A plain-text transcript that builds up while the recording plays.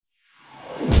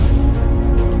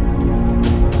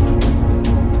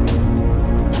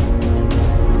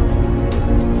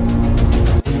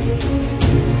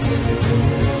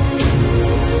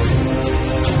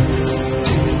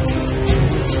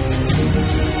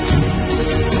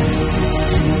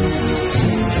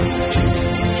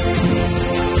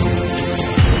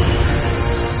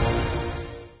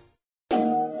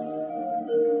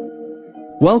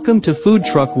Welcome to Food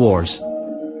Truck Wars,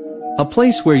 a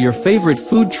place where your favorite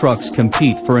food trucks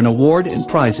compete for an award and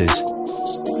prizes.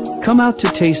 Come out to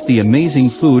taste the amazing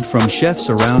food from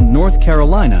chefs around North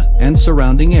Carolina and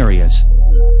surrounding areas.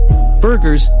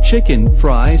 Burgers, chicken,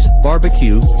 fries,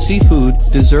 barbecue, seafood,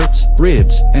 desserts,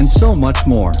 ribs, and so much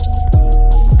more.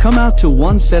 Come out to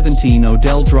 117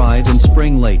 Odell Drive in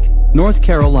Spring Lake, North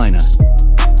Carolina.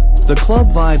 The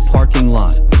Club Vibe parking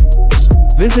lot.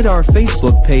 Visit our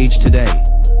Facebook page today.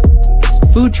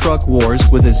 Food Truck Wars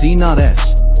with a Z, not S.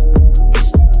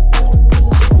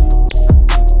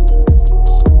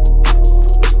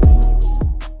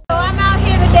 So I'm out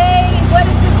here today. What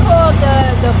is this called?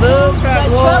 The Food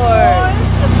Truck Wars.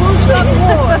 The Food Truck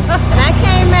Wars. And I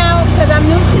came out because I'm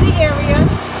new to the area.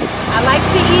 I like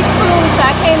to eat food, so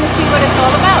I came to see what it's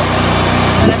all about.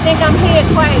 But I think I'm here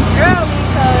quite early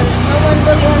because no one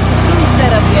really has the food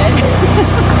set up yet.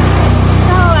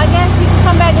 So I guess you can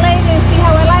come back later and see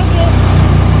how I like it.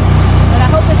 But I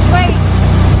hope it's great.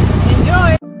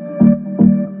 Enjoy.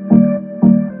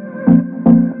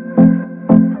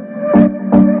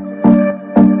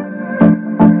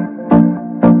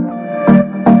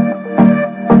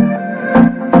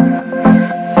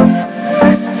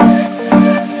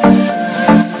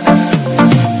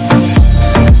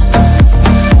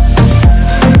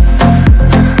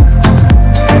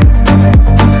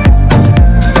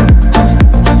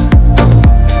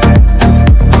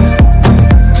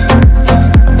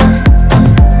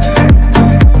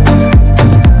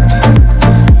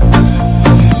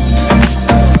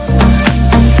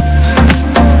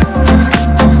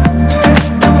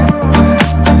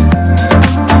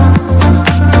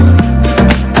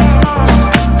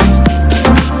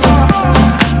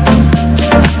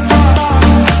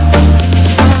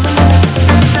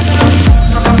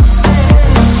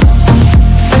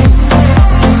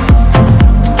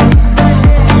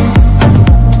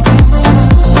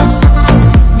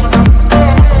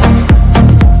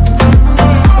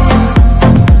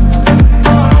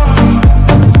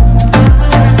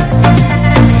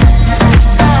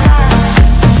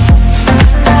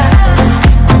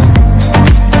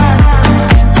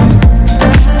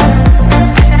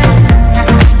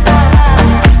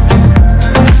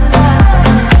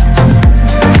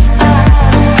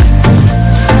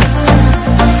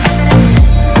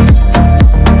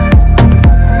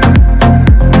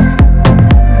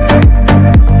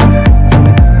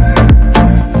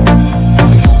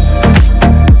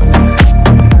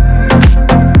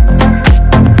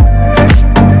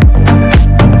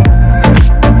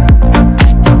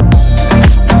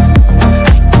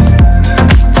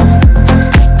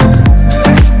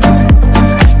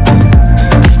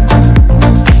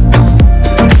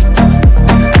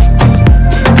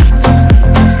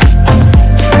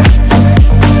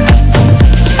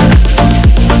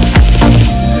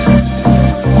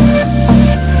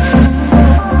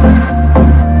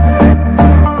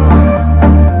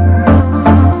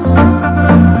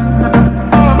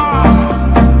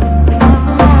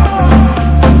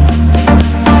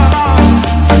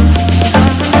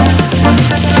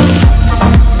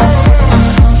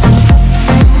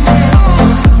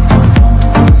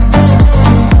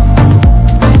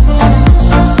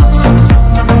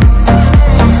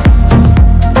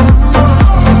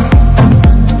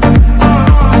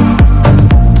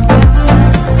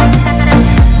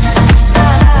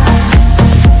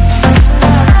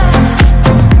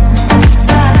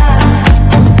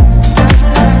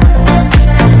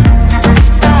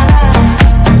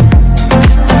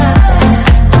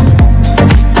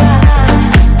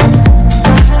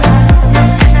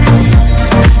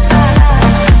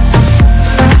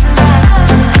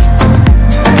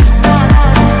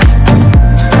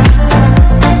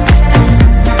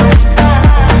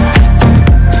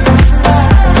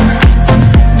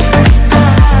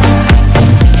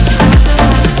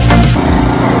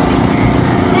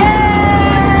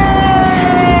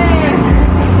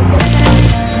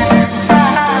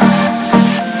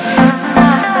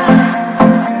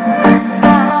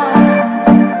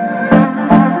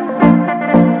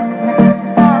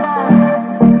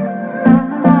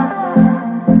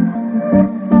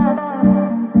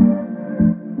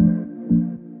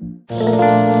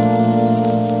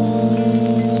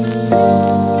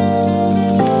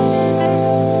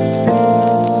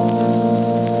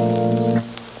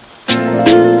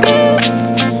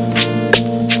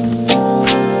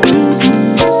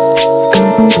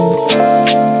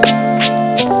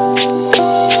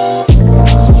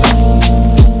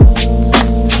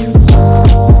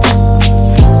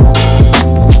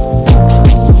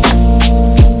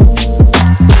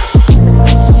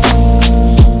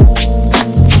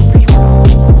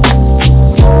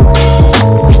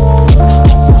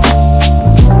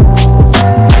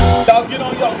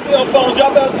 y'all cell phones.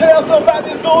 Y'all better tell somebody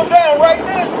it's going down right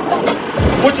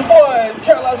now. With your boys,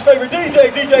 Carolina's favorite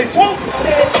DJ, DJ Swoop.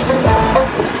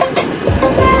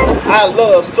 I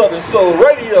love Southern Soul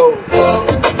Radio.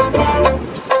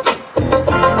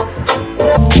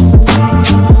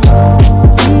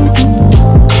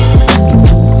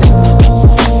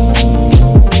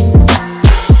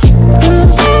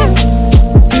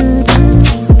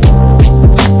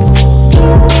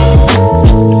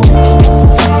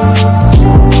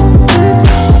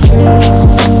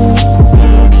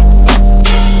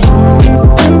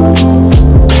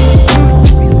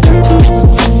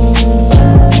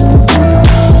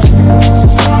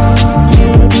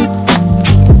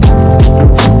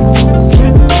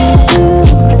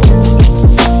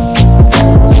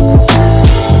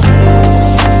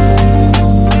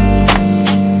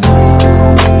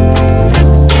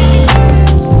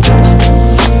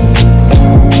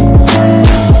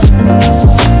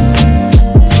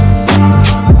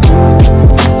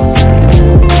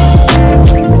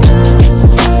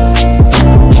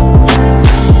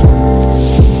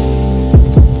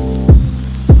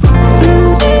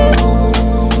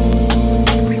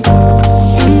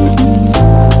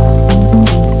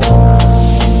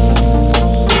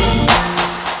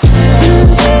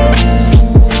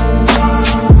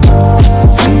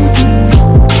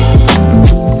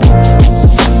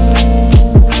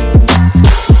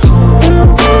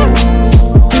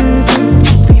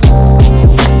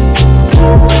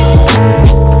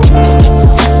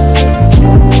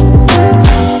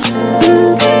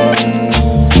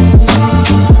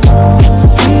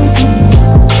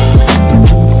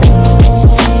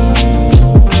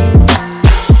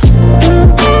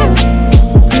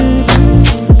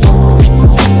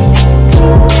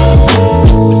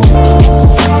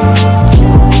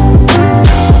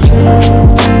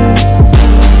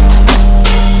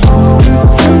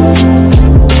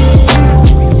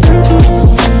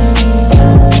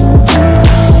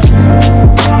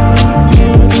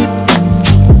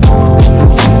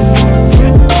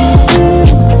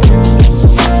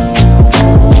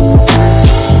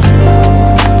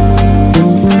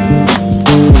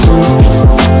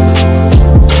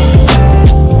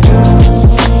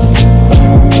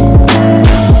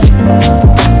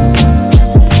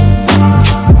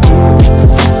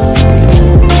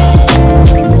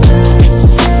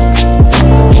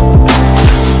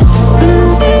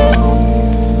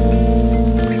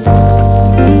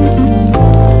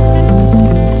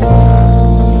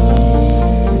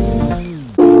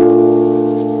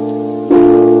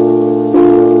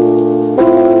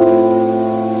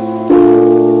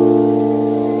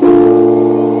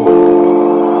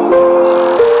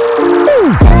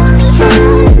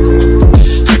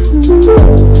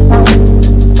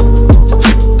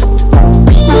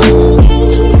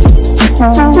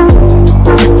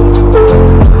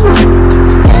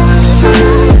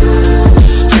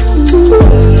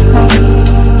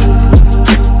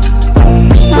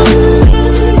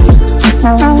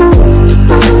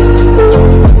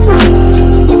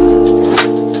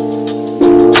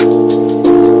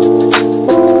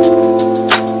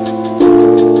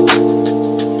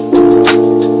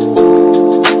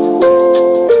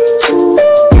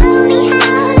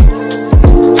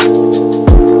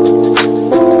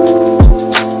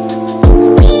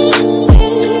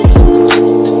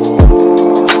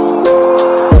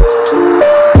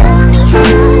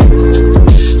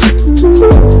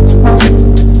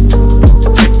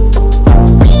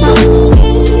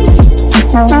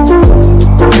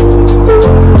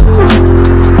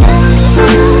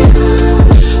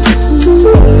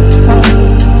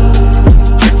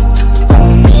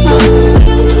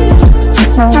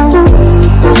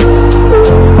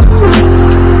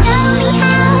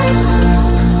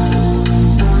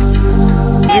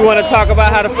 want to talk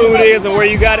about how the food is and where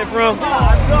you got it from?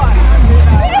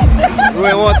 You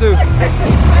ain't want to?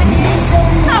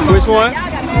 Which one?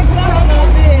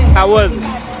 How was it?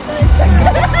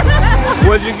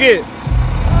 What'd you get?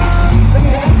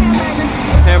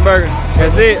 Hamburger.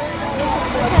 That's it?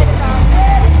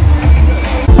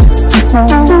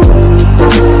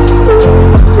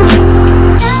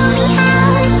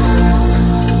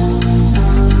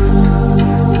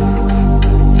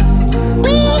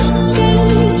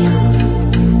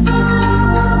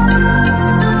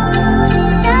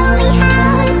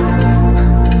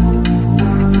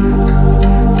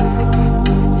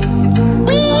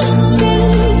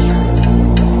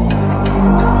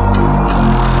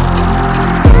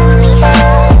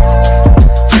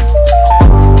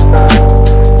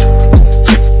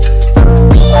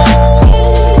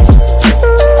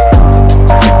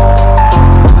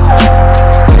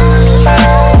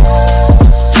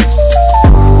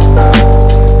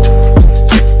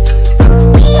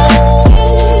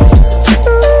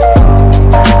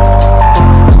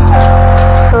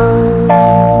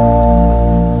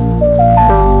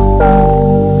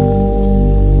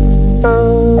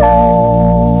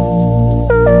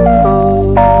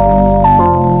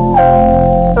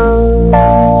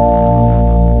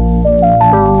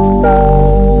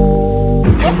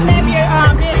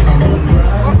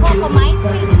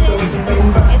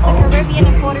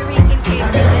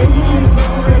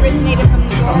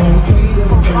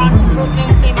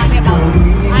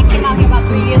 Brooklyn. I came out here about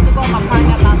 3 years ago. My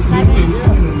partner about 7.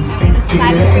 And we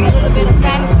decided to bring a little bit of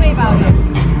Spanish flavor out here.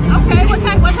 Okay, what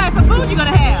types of food you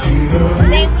gonna have?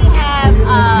 Today we have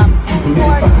pulled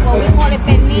pork, what we call it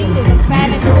pernil. It's a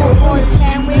Spanish pulled pork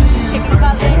sandwich, chicken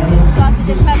cutlet, sausage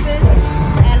and peppers,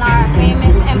 and our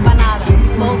famous empanada.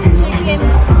 Both chicken,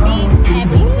 beef, and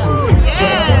pizza.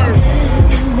 Yes.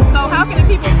 So how can the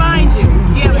people find you?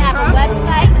 We have a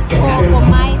website called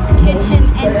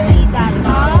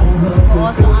ForMy'sKitchenNC.com. We're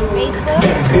also on Facebook.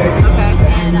 Okay.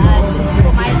 And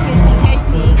For My's Kitchen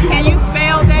NC. Can you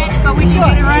spell that so we can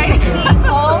get it right? COMIS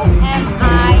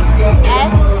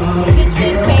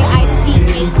Kitchen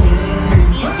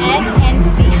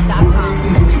KITCHENNC.com.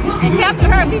 And capture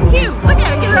her, she's cute. Look at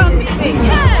her, get her on TV.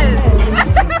 Yes.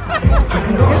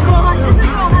 This is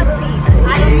Girl Husky. I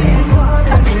don't use this one.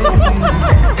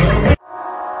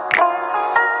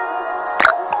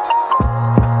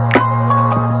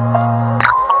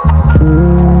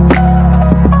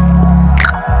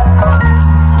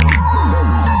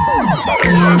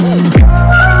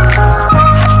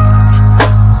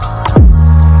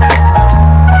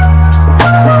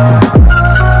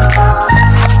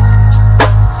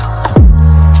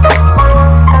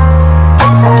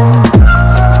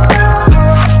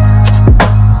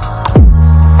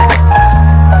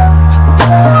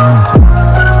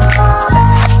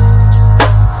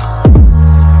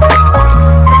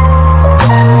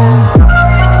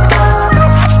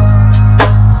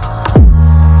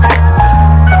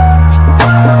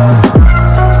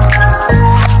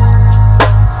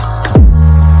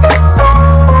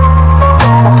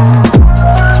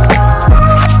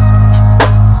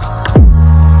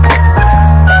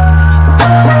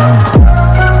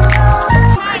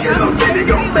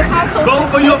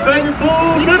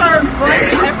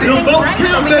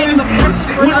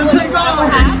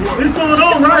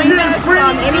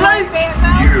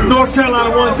 North Carolina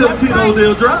 117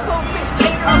 Oldale Drive.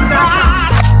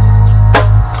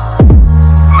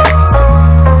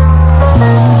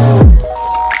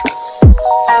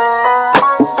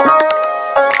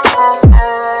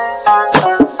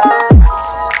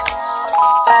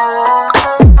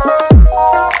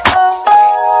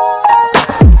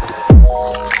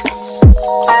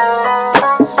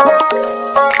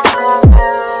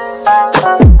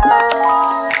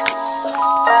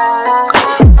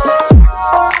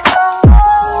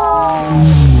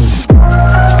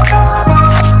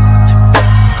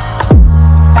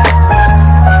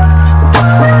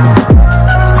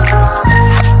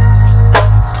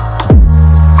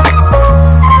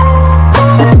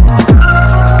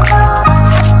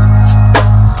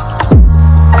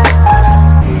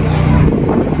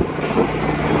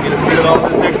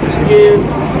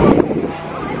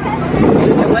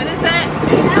 What is that?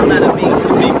 I'm not a big. This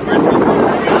is beef brisket.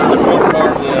 This is the front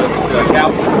part of the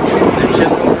couch, the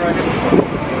chest right here.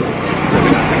 So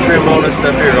we trim all this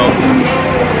stuff here also.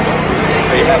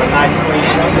 So you have a nice clean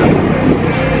shoulder.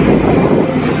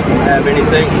 Have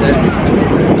anything that's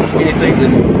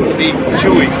beef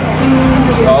chewy.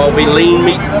 It'll all be lean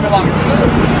meat.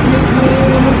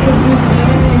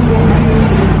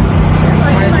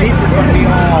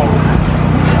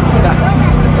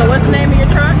 So what's the name of your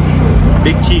truck?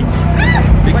 Big Chiefs.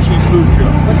 Big Chiefs food truck.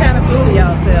 What kind of food do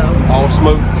y'all sell? All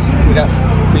smoked. We got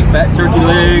big fat turkey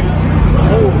legs.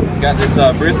 We got this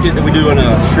brisket that we do in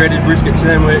a shredded brisket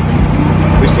sandwich.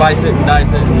 We slice it and dice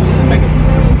it and make a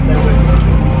sandwich.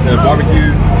 The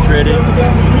barbecue, shredded,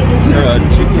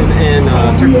 chicken and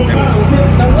turkey sandwich.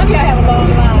 No wonder y'all have a long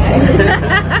line.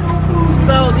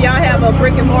 So do y'all have a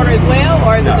brick and mortar as well,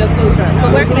 or is it just food truck?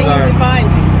 So where can they usually find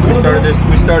you? We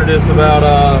started this about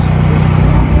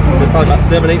probably about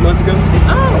 7-8 months ago.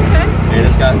 Oh, okay. And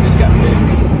it's got big.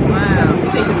 Wow.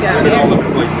 So you got It's all over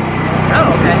the place.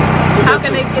 Oh, okay. How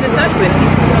can they get in touch with you?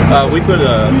 We put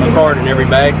a card in every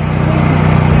bag,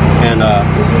 and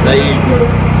they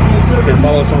can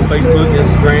follow us on Facebook,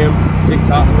 Instagram,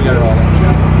 TikTok. We got it all.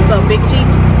 So Big Chief?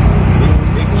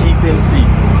 Big Chief NC.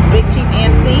 Big Chief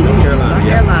NC? North Carolina.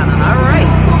 North Carolina. All right.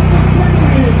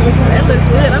 That looks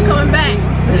good. I'm coming back.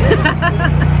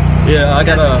 Yeah, I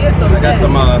got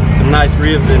some nice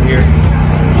ribs in here.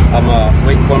 I'm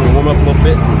waiting for them to warm up a little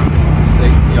bit. They,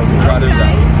 try those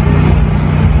out.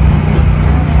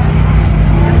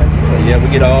 Yeah, we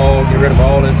get rid of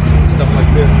all this stuff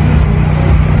like this.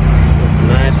 It's a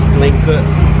nice clean cut.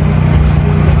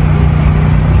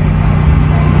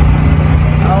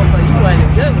 Oh, so you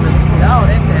wasn't good with all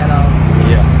that fat on.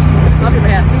 Yeah. Some people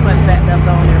have too much fat left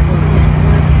on their food.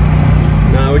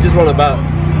 No, we just want about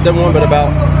 10%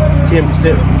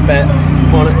 fat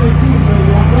on it.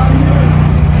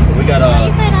 We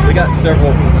got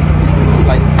several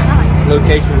like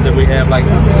locations that we have, like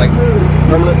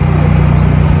permanent,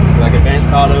 like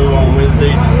Advanced Auto on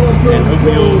Wednesdays and Hope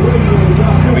Mules.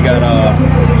 And we got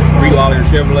Green Lolly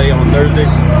Chevrolet on Thursdays.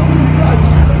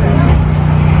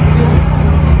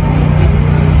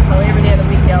 So every day of the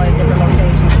week y'all at different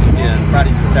locations. Yeah, and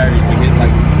Fridays and Saturdays we hit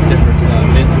like different events.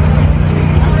 Okay.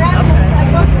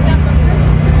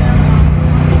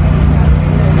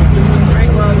 Great.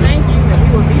 Well, thank you. And we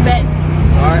will be back.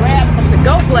 All right. Grab from the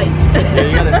Go Place.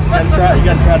 Yeah, you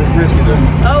gotta try this brisket though.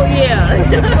 Oh yeah.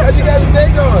 How's you guys' day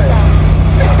going?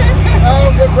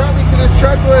 What brought me to this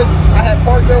truck was I had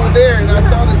parked over there and I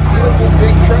saw this beautiful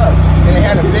big truck and it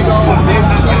had a big old big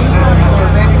cheese, so it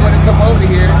made me want to come over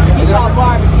here. You saw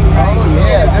barbecue, right? Oh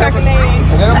yeah. Turkey legs.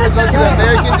 And then I'm gonna go to the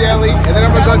American Deli, and then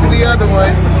I'm gonna go to the other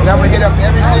one, and I'm gonna hit up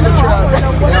every single truck, and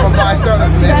I'm gonna buy something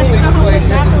from every single place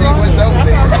just to see what's over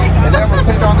there. And then I'm gonna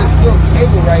put it on this little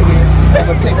table right here, and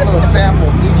I'm gonna take a little sample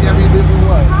of each and every little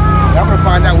one. And I'm gonna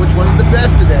find out which one is the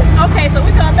best today. Okay, so we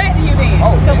come back to you then.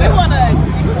 Oh, because yeah. we wanna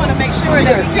make sure You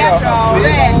that gotta we see capture all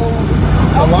that.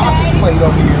 Velocity plate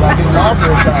over here, like it's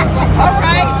opera style. All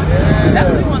right. Yeah. That's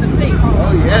what we want to see.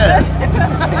 Oh yeah.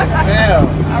 Yeah.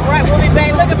 All right, we'll be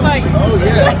back looking for you. Oh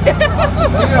yeah.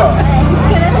 Yeah.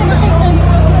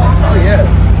 Oh yeah.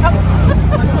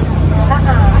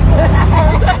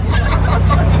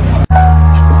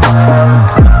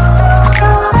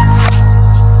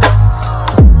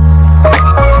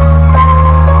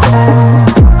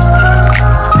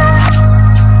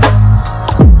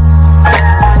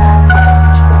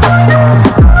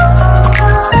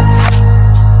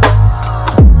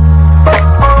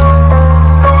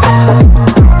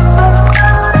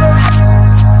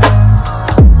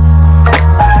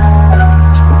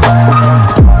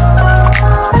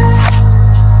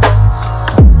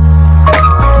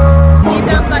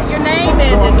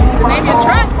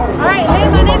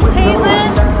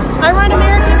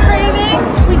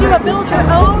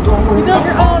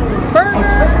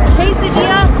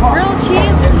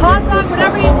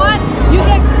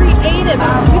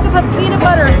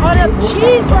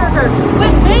 Cheeseburger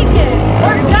with bacon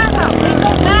or salad, it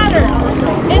doesn't matter.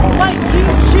 It's what you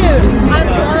choose. I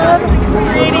love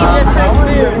creating different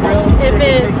food. If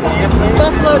it's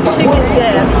buffalo chicken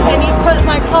dip and you put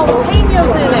like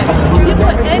jalapenos in it, you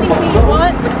put anything you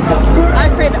want.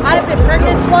 I've been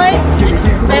pregnant twice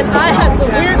and I had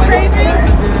some weird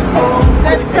cravings.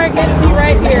 That's pregnancy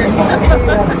right here.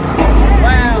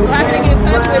 Wow, so how can I get in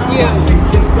touch with you?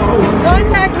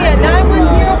 Contact me at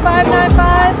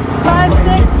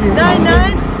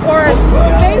 910-595-5699 or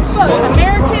Facebook,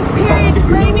 American Period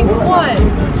Cravings 1.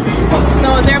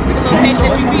 So is there a particular location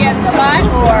that you be at a lot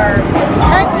or?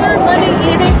 Hector, Monday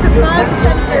evening from 5 to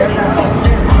 7:30.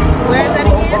 Where is that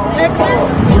again? Hector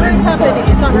Brewing Company.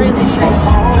 It's on Randy Street.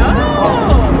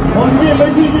 Come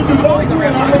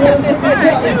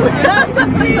to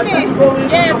see me.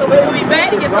 Yeah, so we'll be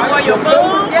back to get some more of your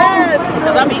food. Yes.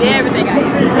 Because I'm eating everything I eat.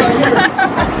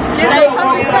 Get those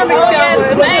hungry stomachs Oh, yes,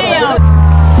 going. ma'am.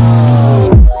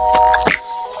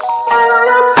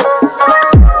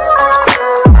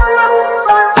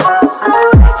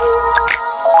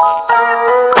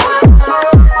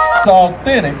 It's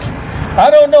authentic. I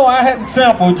don't know, I hadn't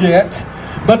sampled yet,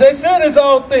 but they said it's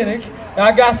authentic.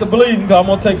 I got to believe them because I'm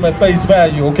going to take my face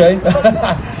value, okay?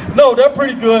 No, they're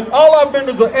pretty good. All our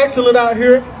vendors are excellent out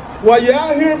here. While you're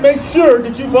out here, make sure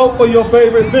that you vote for your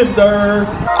favorite vendor.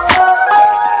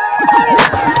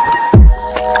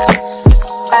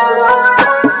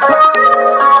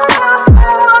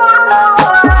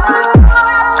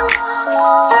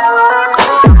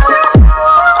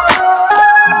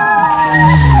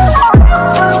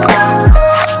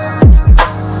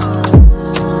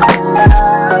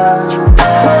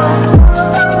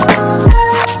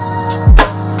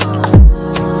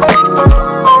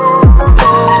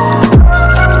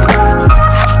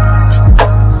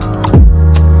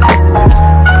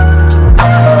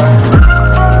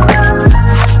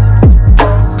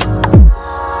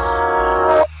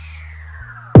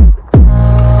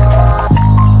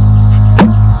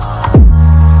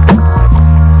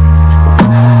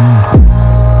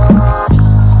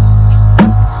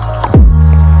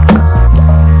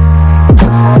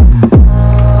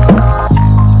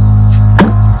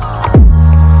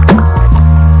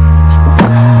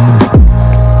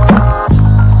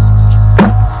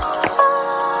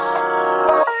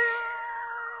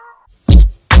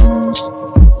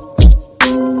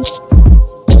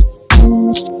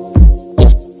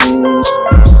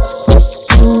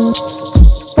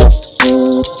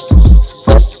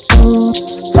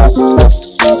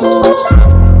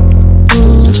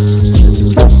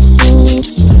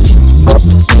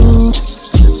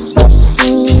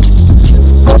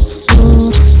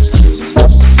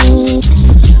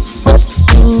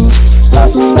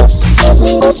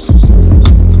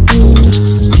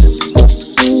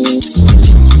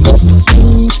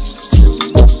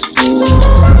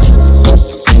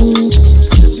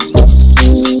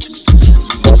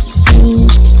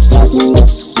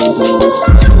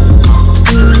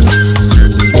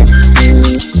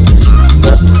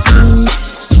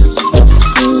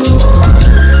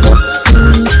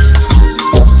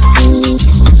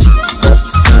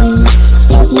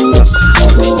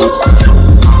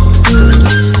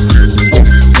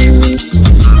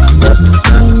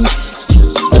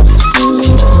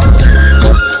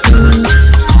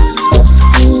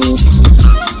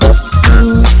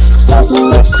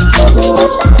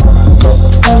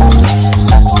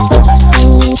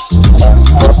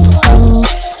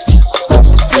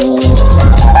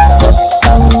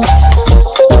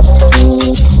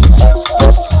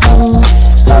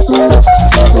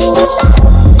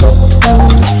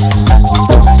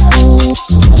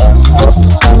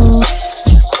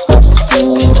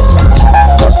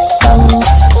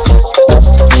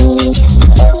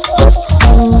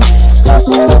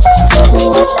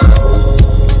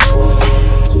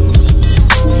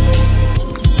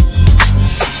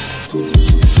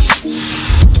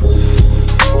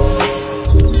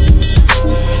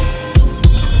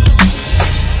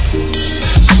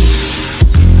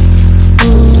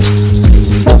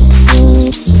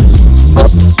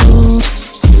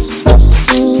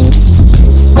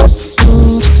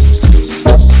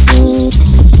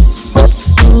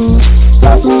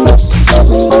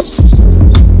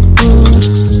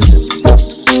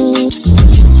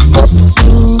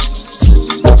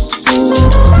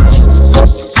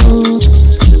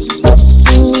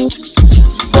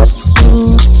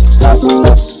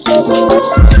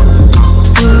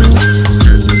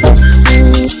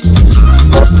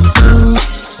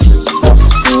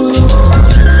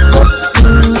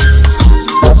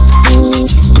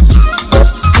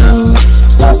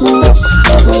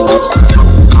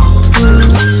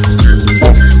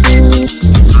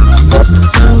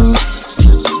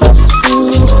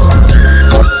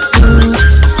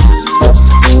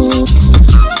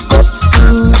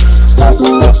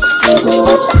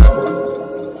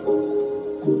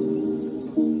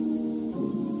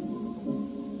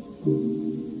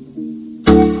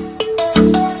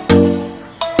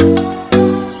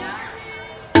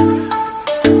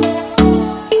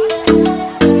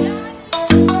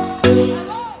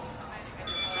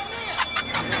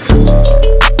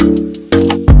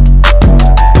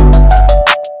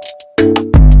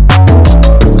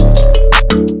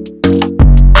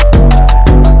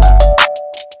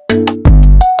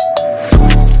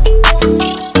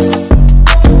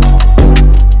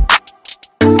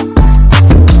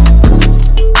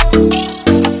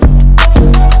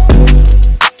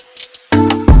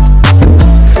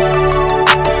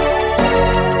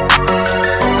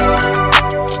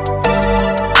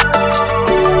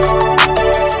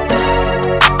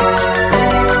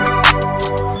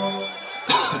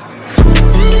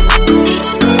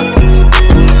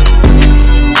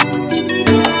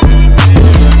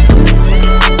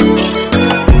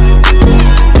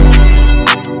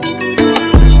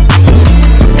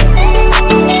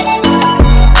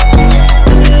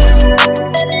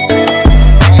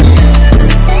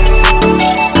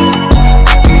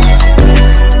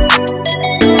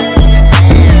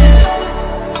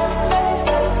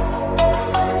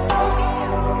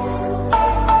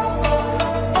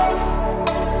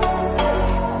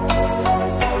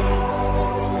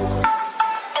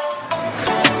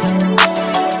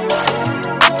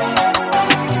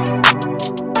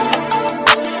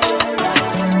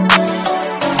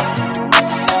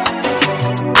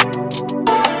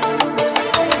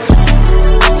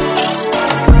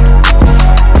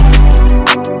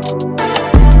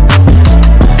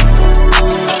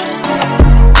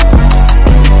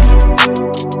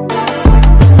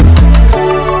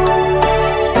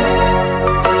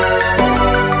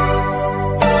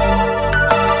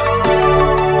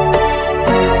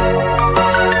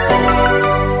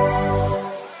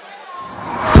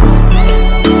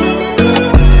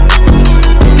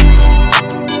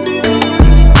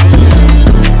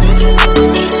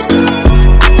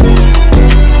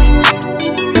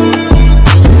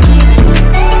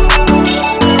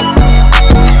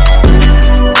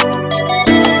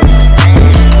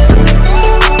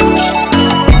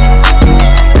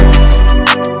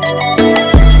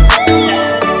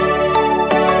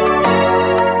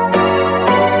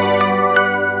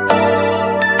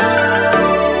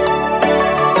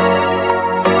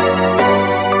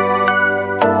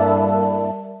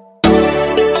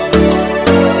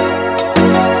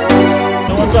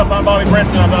 Howie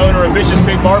Brinson. I'm the owner of Vicious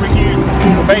Pig Barbecue.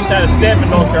 We're based out of Stedman,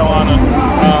 North Carolina.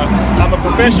 I'm a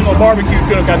professional barbecue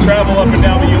cook. I travel up and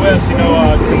down the U.S.,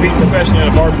 compete professionally at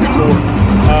a barbecue tour.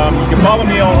 You can follow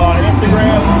me on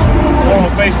Instagram or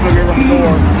on Facebook here on the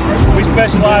door. We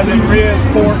specialize in ribs,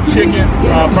 pork, chicken,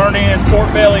 burn-ins,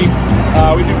 pork belly.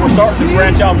 We're starting to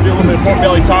branch out and do a little bit of pork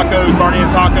belly tacos, burn-in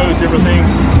tacos, different things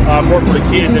more for the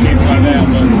kids and anything like that.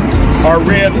 But our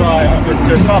ribs,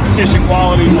 they're competition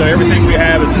quality, so everything we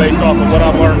have is based off of what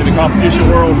I've learned in the competition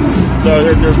world. So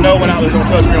there's no one out there going to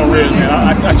touch me on ribs, man.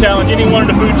 I challenge anyone in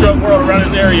the food truck world around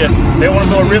this area. They want to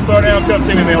throw a rib throw down, come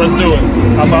see me, man. Let's do it.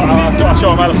 I'll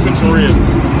show them how to cook some ribs.